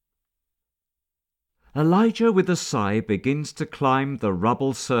Elijah with a sigh begins to climb the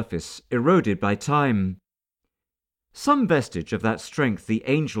rubble surface eroded by time. Some vestige of that strength the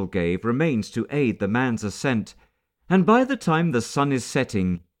angel gave remains to aid the man's ascent, and by the time the sun is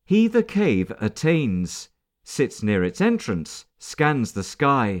setting, he the cave attains, sits near its entrance, scans the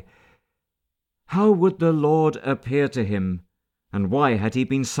sky. How would the Lord appear to him, and why had he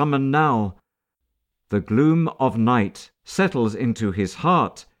been summoned now? The gloom of night settles into his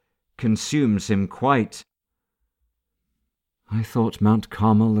heart, consumes him quite. I thought Mount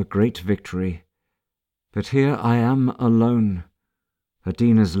Carmel a great victory, but here I am alone.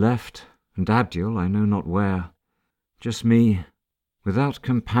 Adina's left, and Abdiel I know not where. Just me, without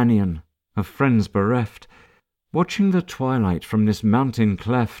companion, of friends bereft, watching the twilight from this mountain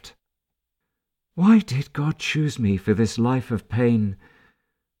cleft. Why did God choose me for this life of pain?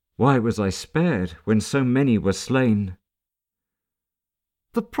 Why was I spared when so many were slain?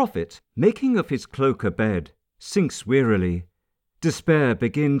 The prophet, making of his cloak a bed, sinks wearily. Despair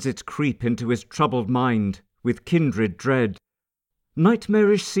begins its creep into his troubled mind with kindred dread.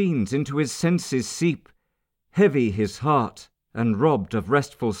 Nightmarish scenes into his senses seep, heavy his heart and robbed of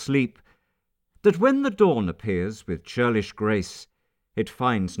restful sleep, that when the dawn appears with churlish grace, it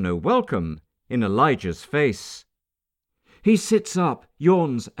finds no welcome in Elijah's face. He sits up,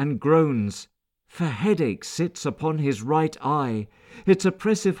 yawns and groans, for headache sits upon his right eye, its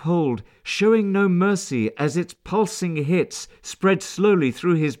oppressive hold showing no mercy as its pulsing hits spread slowly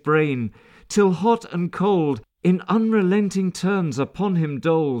through his brain, till hot and cold in unrelenting turns upon him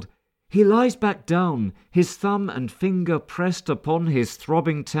doled. He lies back down, his thumb and finger pressed upon his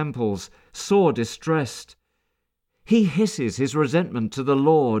throbbing temples, sore distressed. He hisses his resentment to the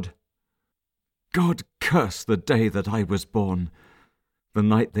Lord. God curse the day that I was born, the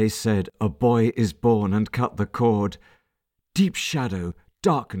night they said a boy is born and cut the cord. Deep shadow,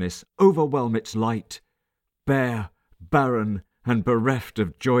 darkness overwhelm its light, bare, barren, and bereft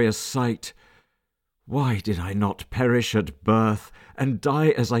of joyous sight. Why did I not perish at birth, and die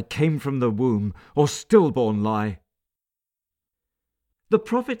as I came from the womb, or stillborn lie? The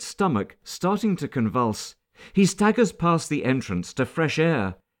prophet's stomach starting to convulse, he staggers past the entrance to fresh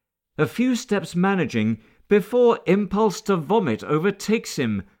air, a few steps managing before impulse to vomit overtakes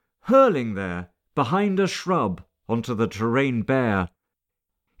him, hurling there, behind a shrub, onto the terrain bare.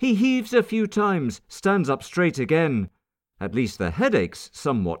 He heaves a few times, stands up straight again. At least the headache's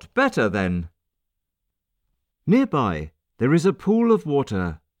somewhat better then. Nearby there is a pool of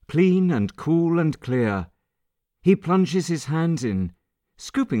water, clean and cool and clear. He plunges his hands in,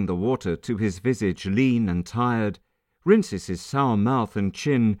 scooping the water to his visage lean and tired, rinses his sour mouth and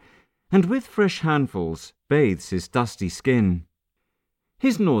chin, and with fresh handfuls bathes his dusty skin.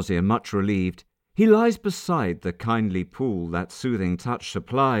 His nausea much relieved, he lies beside the kindly pool that soothing touch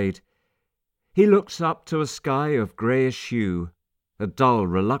supplied. He looks up to a sky of greyish hue, a dull,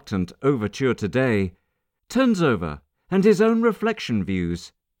 reluctant overture to day, turns over, and his own reflection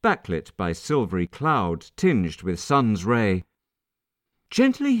views, backlit by silvery cloud tinged with sun's ray.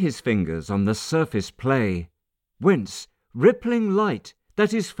 Gently his fingers on the surface play, whence, rippling light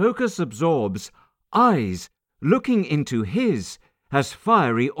that his focus absorbs, eyes looking into his as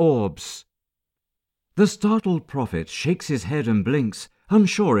fiery orbs. The startled prophet shakes his head and blinks,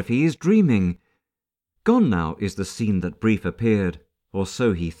 unsure if he is dreaming. Gone now is the scene that brief appeared, or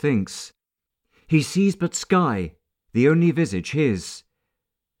so he thinks. He sees but sky, the only visage his.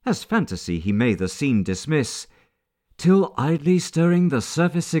 As fantasy he may the scene dismiss, till idly stirring the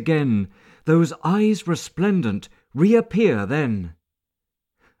surface again, those eyes resplendent reappear then.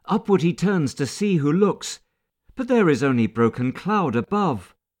 Upward he turns to see who looks, but there is only broken cloud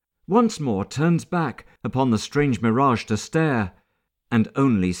above. Once more turns back upon the strange mirage to stare, and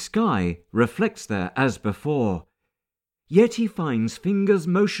only sky reflects there as before. Yet he finds fingers'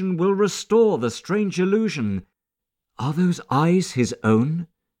 motion will restore the strange illusion. Are those eyes his own,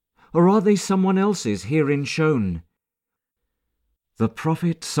 or are they someone else's herein shown? The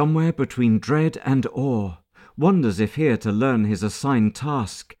prophet, somewhere between dread and awe, wonders if here to learn his assigned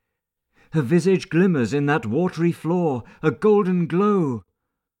task. Her visage glimmers in that watery floor, a golden glow.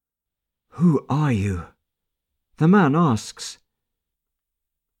 Who are you? The man asks,